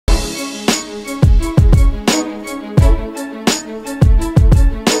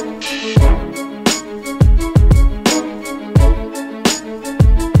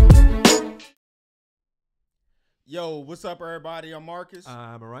What's up, everybody? I'm Marcus.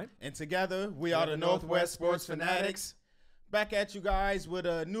 I'm all right. And together, we are the Northwest Sports Fanatics. Back at you guys with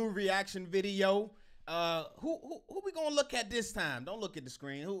a new reaction video. Who we gonna look at this time? Don't look at the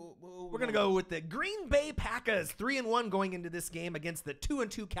screen. We're gonna go with the Green Bay Packers, 3-1 going into this game against the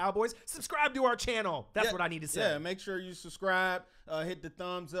 2-2 Cowboys. Subscribe to our channel. That's what I need to say. Yeah, make sure you subscribe. Hit the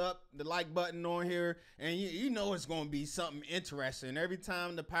thumbs up, the like button on here, and you know it's gonna be something interesting. Every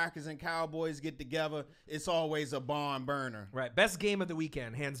time the Packers and Cowboys get together, it's always a barn burner. Right, best game of the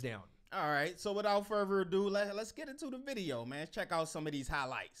weekend, hands down. All right, so without further ado, let's get into the video, man. Check out some of these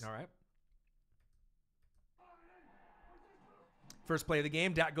highlights. All right. First play of the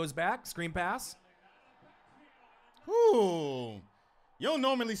game, Dak goes back, screen pass. Ooh. You don't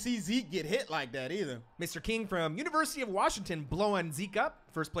normally see Zeke get hit like that either. Mr. King from University of Washington blowing Zeke up.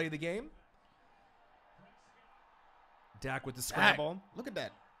 First play of the game. Dak with the scramble. Dak, look at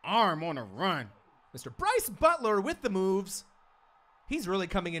that arm on a run. Mr. Bryce Butler with the moves. He's really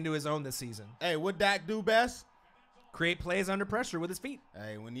coming into his own this season. Hey, what Dak do best? Create plays under pressure with his feet.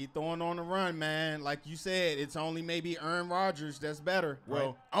 Hey, when he throwing on the run, man, like you said, it's only maybe Aaron Rodgers that's better. Well,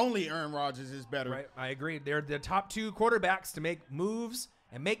 right. Only Aaron Rodgers is better. Right, I agree. They're the top two quarterbacks to make moves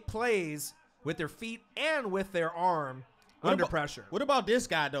and make plays with their feet and with their arm under pressure. What about this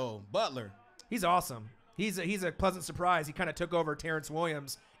guy, though, Butler? He's awesome. He's a pleasant surprise. He kind of took over Terrence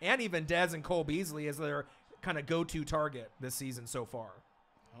Williams and even Dez and Cole Beasley as their kind of go-to target this season so far.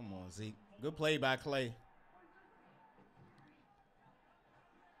 Come on, Zeke. Good play by Clay.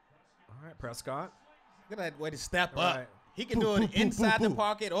 All right, Prescott. Look at that way to step All up. right. He can do it inside the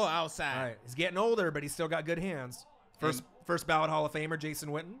pocket or outside. All right, he's getting older, but he's still got good hands. First ballot Hall of Famer, Jason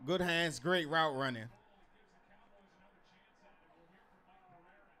Witten. Good hands, great route running.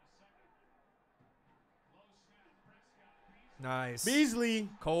 Nice. Beasley.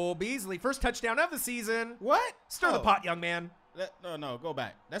 Cole Beasley, first touchdown of the season. What? Stir the pot, young man. No, go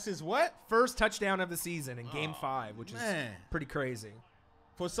back. That's his what? First touchdown of the season in Game 5, which is pretty crazy.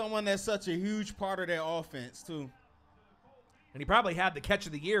 For someone that's such a huge part of their offense, too. And he probably had the catch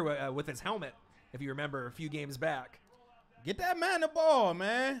of the year with his helmet, if you remember a few games back. Get that man the ball,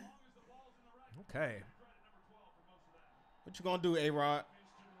 man. Okay. What you going to do, A-Rod?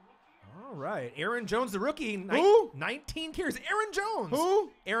 All right. Aaron Jones, the rookie. Who? 19 carries. Aaron Jones.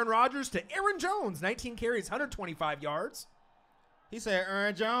 Who? Aaron Rodgers to Aaron Jones. 19 carries, 125 yards. He said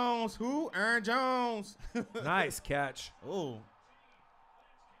Aaron Jones. Who? Aaron Jones. Nice catch. Oh.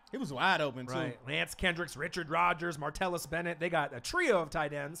 He was wide open, too. Right. Lance Kendricks, Richard Rodgers, Martellus Bennett. They got a trio of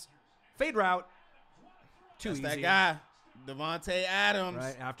tight ends. Fade route. Too easy. That guy, Devontae Adams.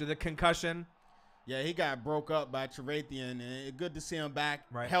 Right. After the concussion. Yeah, he got broke up by Trevathan, and good to see him back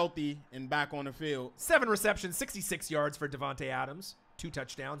healthy and back on the field. 7 receptions, 66 yards for Devontae Adams. 2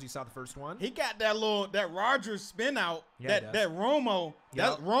 touchdowns. You saw the first one. He got that Rodgers spin out. Yeah, that Romo.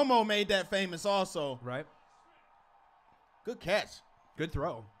 Yep. That Romo made that famous also. Right. Good catch. Good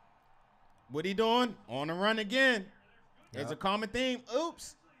throw. What he doing? On the run again. There's a common theme.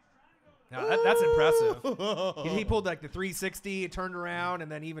 Oops. Now, that's impressive. He pulled like the 360, turned around,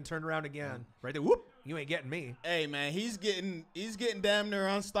 and then even turned around again. Right there. Whoop. You ain't getting me. Hey, man, he's getting damn near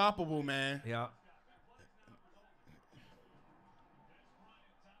unstoppable, man. Yeah.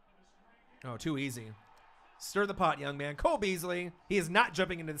 Oh, too easy. Stir the pot, young man. Cole Beasley. He is not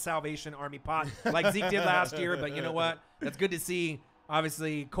jumping into the Salvation Army pot like Zeke did last year, but you know what? That's good to see.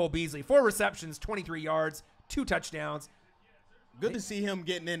 Obviously, Cole Beasley, 4 receptions, 23 yards, 2 touchdowns. Good to see him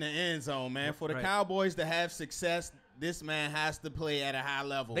getting in the end zone, man. For the Cowboys to have success, this man has to play at a high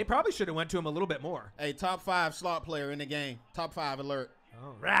level. They probably should have went to him a little bit more. Hey, top 5 slot player in the game. Top 5 alert.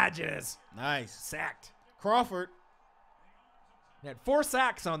 Oh, Rodgers. Nice. Sacked. Crawford. They had 4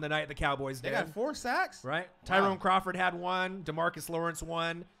 sacks on the night the Cowboys did. They got 4 sacks? Right. Wow. Tyrone Crawford had 1. DeMarcus Lawrence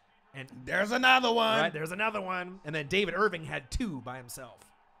 1. And there's another one. Right, there's another one. And then David Irving had 2 by himself.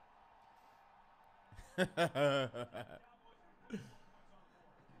 Look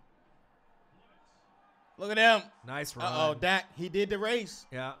at him. Nice run. Uh-oh, Dak, he did the race.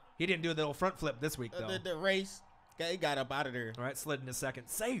 Yeah. He didn't do the little front flip this week, though. The race. Okay, he got up out of there. All right, slid into second.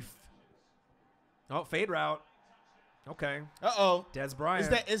 Safe. Oh, fade route. Okay. Uh-oh. Dez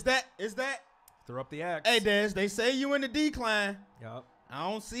Bryant. Is that? Throw up the X. Hey, Dez, they say you in the decline. Yep. I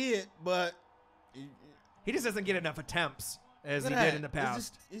don't see it, but he just doesn't get enough attempts as he did in the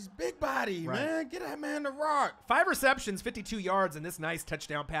past. He's big body, man. Get that man the rock. 5 receptions, 52 yards, and this nice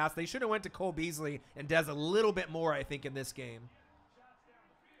touchdown pass. They should have went to Cole Beasley and Dez a little bit more, I think, in this game.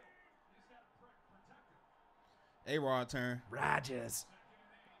 A-Rod turn. Rodgers.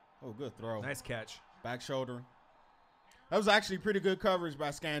 Oh, good throw. Nice catch. Back shoulder. That was actually pretty good coverage by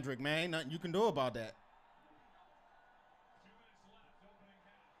Scandrick, man. Ain't nothing you can do about that.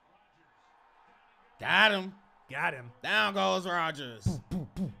 Got him. Got him. Down goes Rodgers.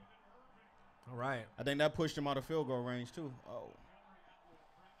 All right. I think that pushed him out of field goal range, too.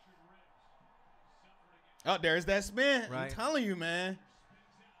 Oh, there's that spin. Right. I'm telling you, man.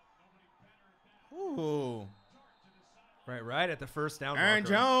 Ooh. Right at the first down. Aaron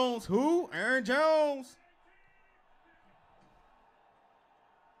marker. Jones. Who? Aaron Jones.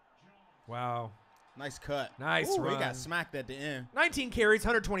 Wow. Nice cut. Nice Ooh, run. He got smacked at the end. 19 carries,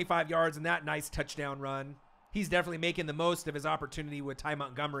 125 yards, and that nice touchdown run. He's definitely making the most of his opportunity with Ty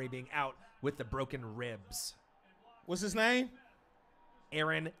Montgomery being out with the broken ribs. What's his name?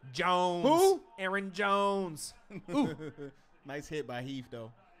 Aaron Jones. Who? Aaron Jones. Ooh. Nice hit by Heath,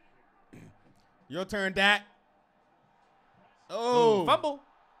 though. Your turn, Dak. Oh. Fumble.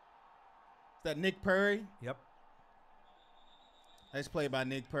 Is that Nick Perry? Yep. Nice play by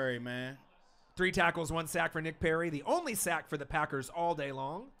Nick Perry, man. 3 tackles, 1 sack for Nick Perry. The only sack for the Packers all day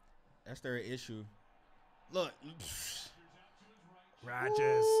long. That's their issue. Look.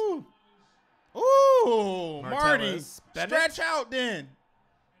 Rodgers. Ooh. Marty. Martellus Bennett. Stretch out then.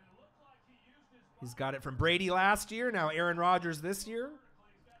 He's got it from Brady last year. Now Aaron Rodgers this year.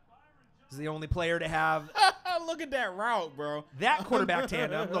 He's the only player to have Look at that route, bro. that quarterback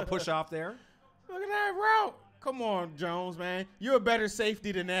tandem. Little push off there. Look at that route. Come on, Jones, man. You're a better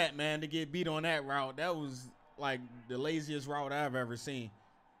safety than that, man, to get beat on that route. That was like the laziest route I've ever seen.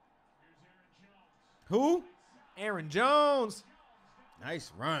 Who? Aaron Jones.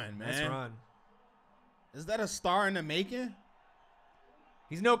 Nice run, man. Nice run. Is that a star in the making?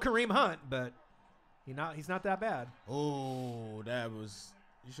 He's no Kareem Hunt, but he's not that bad. Oh, that was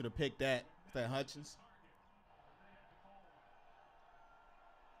 – you should have picked that. Is that Hutchins?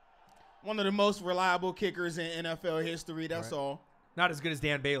 One of the most reliable kickers in NFL history, that's all. Not as good as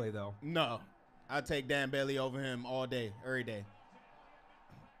Dan Bailey, though. No. I'd take Dan Bailey over him all day, every day.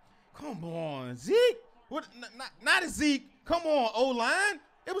 Come on, Zeke. What? Not a Zeke. Come on, O-line.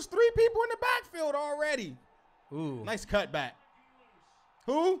 It was 3 people in the backfield already. Ooh. Nice cutback.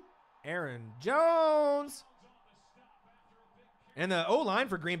 Who? Aaron Jones. And the O-line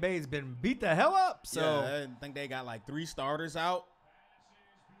for Green Bay has been beat the hell up. So Yeah, I think they got like 3 starters out.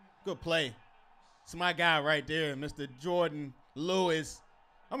 Good play. It's my guy right there, Mr. Jordan Lewis.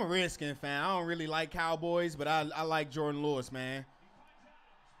 I'm a Redskin fan. I don't really like Cowboys, but I like Jordan Lewis, man.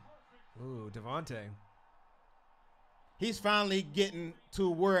 Ooh, Devontae. He's finally getting to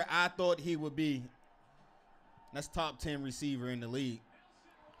where I thought he would be. That's top 10 receiver in the league.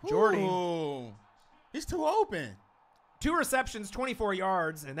 Jordy. Ooh, he's too open. 2 receptions, 24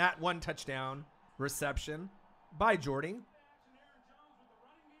 yards, and that 1 touchdown reception by Jordy.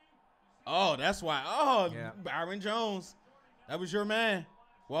 Oh, that's why. Oh, Yeah. Byron Jones. That was your man.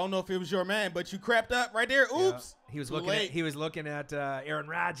 Well, I don't know if it was your man, but you crept up right there. Oops. Yeah. He was looking at Aaron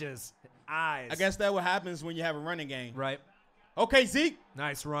Rodgers' eyes. I guess that's what happens when you have a running game. Right. Okay, Zeke.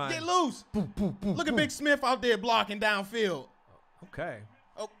 Nice run. Get loose. Look at Big Smith out there blocking downfield. Okay.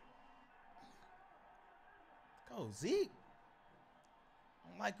 Oh. Go, Zeke. I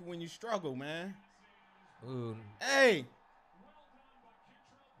don't like it when you struggle, man. Ooh. Hey.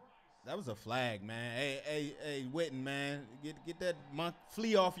 That was a flag, man. Hey, Witten, man. Get that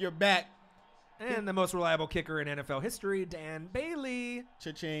flea off your back. And the most reliable kicker in NFL history, Dan Bailey.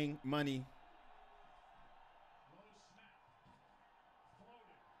 Cha-ching, money.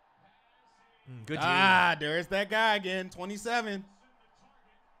 Good D. There's that guy again, 27.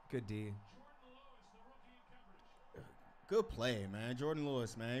 Good D. Good play, man. Jordan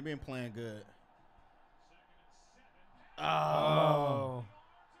Lewis, man. He been playing good. Oh.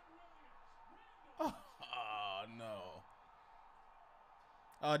 Oh, no.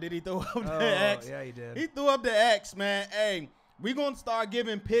 Oh, did he throw up the Oh, X? yeah, he did. He threw up the X, man. Hey, we're going to start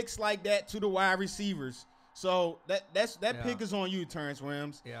giving picks like that to the wide receivers. So that pick is on you, Terrence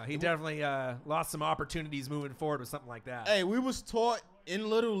Williams. Yeah, he definitely lost some opportunities moving forward with something like that. Hey, we was taught in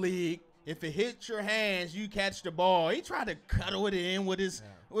Little League, if it hits your hands, you catch the ball. He tried to cuddle it in with his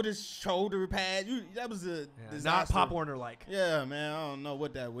shoulder pad. That was a disaster. Not Pop Warner-like. Yeah, man. I don't know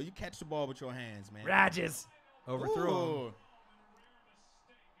what that was. You catch the ball with your hands, man. Rodgers overthrew him.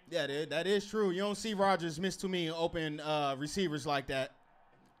 Yeah, that is true. You don't see Rodgers miss too many open receivers like that.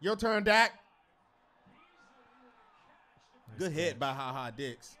 Your turn, Dak. Good hit by Ha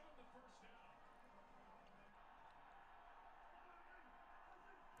Dix.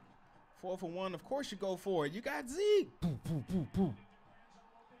 Four for 1. Of course you go for it. You got Zeke.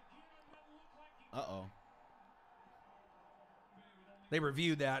 Uh-oh. They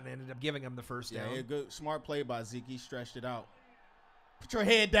reviewed that and ended up giving him the first down. Yeah, good, smart play by Zeke. He stretched it out. Put your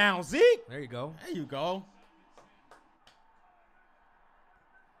head down, Zeke. There you go. There you go.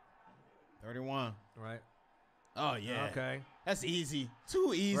 31. Right. Oh, yeah. Okay. That's easy.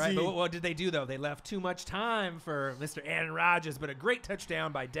 Too easy. Right, but what did they do, though? They left too much time for Mr. Aaron Rodgers, but a great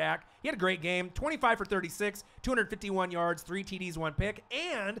touchdown by Dak. He had a great game, 25 for 36, 251 yards, 3 TDs, 1 pick,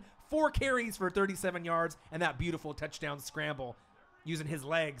 and 4 carries for 37 yards, and that beautiful touchdown scramble using his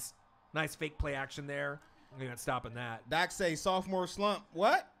legs. Nice fake play action there. You're not stopping that. Dak say sophomore slump.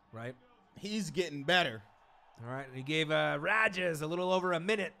 What? Right. He's getting better. All right, and he gave Rodgers a little over a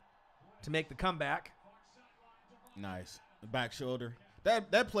minute to make the comeback. Nice. The back shoulder.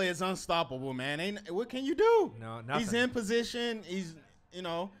 That play is unstoppable, man. What can you do? No, nothing. He's in position. He's,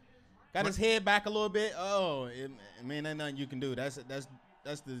 got his head back a little bit. Oh, man, there's nothing you can do. That's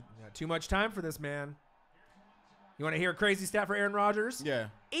the too much time for this man. You want to hear a crazy stat for Aaron Rodgers? Yeah.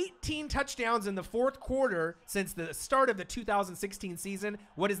 18 touchdowns in the fourth quarter since the start of the 2016 season.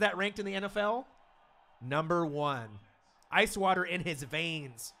 What is that ranked in the NFL? Number 1. Ice water in his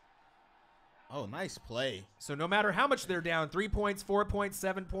veins. Oh, nice play. So no matter how much they're down, 3 points, 4 points,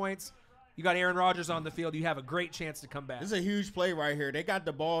 7 points, you got Aaron Rodgers on the field, you have a great chance to come back. This is a huge play right here. They got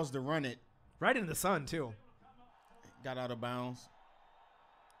the balls to run it. Right into the sun, too. Got out of bounds.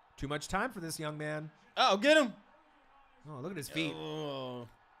 Too much time for this young man. Oh, get him. Oh, look at his feet. Oh.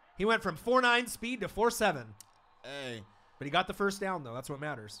 He went from 4.9 speed to 4.7. Hey. But he got the first down, though. That's what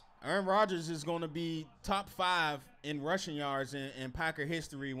matters. Aaron Rodgers is going to be top 5 in rushing yards in Packer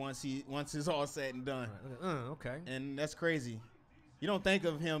history once it's all said and done. Right. Okay. And that's crazy. You don't think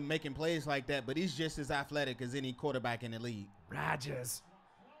of him making plays like that, but he's just as athletic as any quarterback in the league. Rodgers.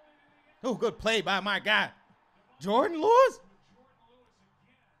 Oh, good play by my guy, Jordan Lewis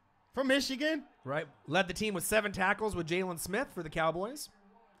from Michigan. Right. Led the team with 7 tackles with Jalen Smith for the Cowboys.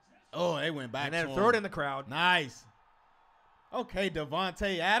 Oh, they went back and then to throw him. it in the crowd. Nice. Okay,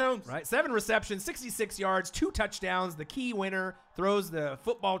 Devontae Adams. Right. 7 receptions, 66 yards, 2 touchdowns. The key winner throws the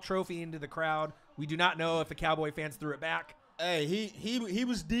football trophy into the crowd. We do not know if the Cowboy fans threw it back. Hey, he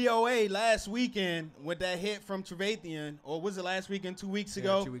was DOA last weekend with that hit from Trevathan, or was it last weekend, 2 weeks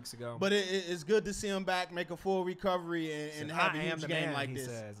ago? Yeah, 2 weeks ago. But it's good to see him back, make a full recovery, and have a huge game like this.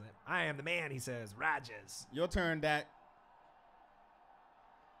 Says, I am the man, he says. Rodgers. Your turn, Dak.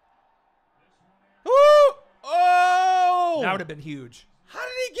 Woo! Oh! That would have been huge. How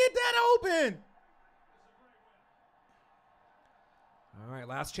did he get that open? All right,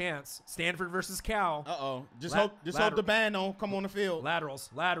 last chance. Stanford versus Cal. Uh-oh. Just hope the band don't come on the field.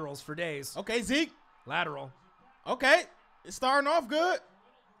 Laterals for days. Okay, Zeke. Lateral. Okay. It's starting off good.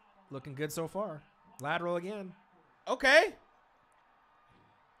 Looking good so far. Lateral again. Okay.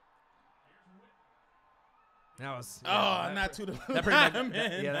 That was not to the that lineman.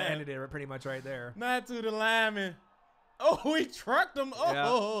 that ended it pretty much right there. Not to the lineman. Oh, he trucked him.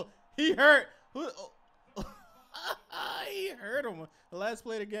 Oh, Yeah. He hurt. He hurt him. The last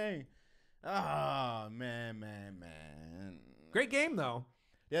play of the game. Oh, man. Great game, though.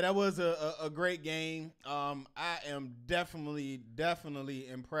 Yeah, that was a great game. I am definitely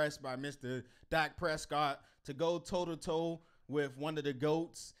impressed by Mr. Dak Prescott to go toe-to-toe with one of the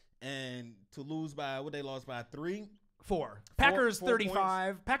GOATs and to lose by, what they lost by, 3? 4. Packers 4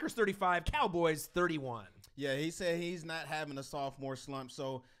 35. points? Packers 35. Cowboys 31. Yeah, he said he's not having a sophomore slump.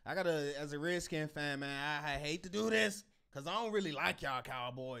 So I got to, as a Redskin fan, man, I hate to do this because I don't really like y'all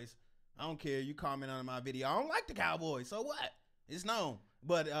Cowboys. I don't care. You comment on my video. I don't like the Cowboys. So what? It's known.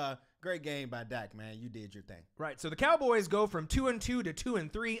 But great game by Dak, man. You did your thing. Right. So the Cowboys go from 2-2 to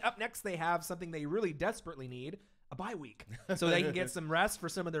 2-3. Up next, they have something they really desperately need. A bye week, so they can get some rest for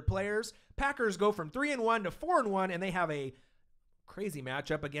some of their players. Packers go from 3-1 to 4-1, and they have a crazy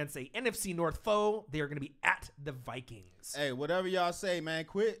matchup against a NFC North foe. They are going to be at the Vikings. Hey, whatever y'all say, man,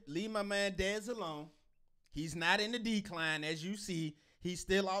 leave my man Dez alone. He's not in the decline, as you see. He's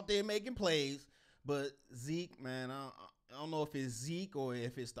still out there making plays. But Zeke, man, I don't know if it's Zeke or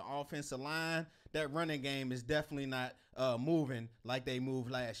if it's the offensive line. That running game is definitely not moving like they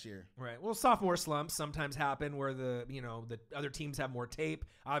moved last year. Right. Well, sophomore slumps sometimes happen where the other teams have more tape.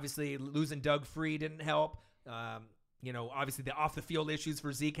 Obviously, losing Doug Free didn't help. Obviously the off the field issues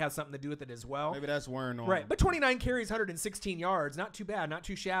for Zeke has something to do with it as well. Maybe that's wearing on. Right. But 29 carries, 116 yards. Not too bad. Not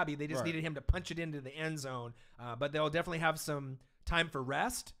too shabby. They just needed him to punch it into the end zone. But they'll definitely have some time for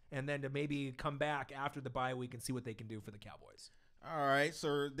rest and then to maybe come back after the bye week and see what they can do for the Cowboys. All right,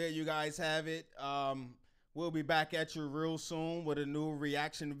 so there you guys have it. We'll be back at you real soon with a new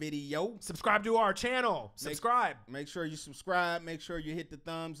reaction video. Subscribe to our channel. Subscribe. Make sure you subscribe. Make sure you hit the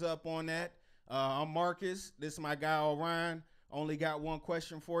thumbs up on that. I'm Marcus. This is my guy, Orion. Only got one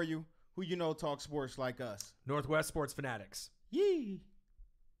question for you. Who you know talk sports like us? Northwest Sports Fanatics. Yee.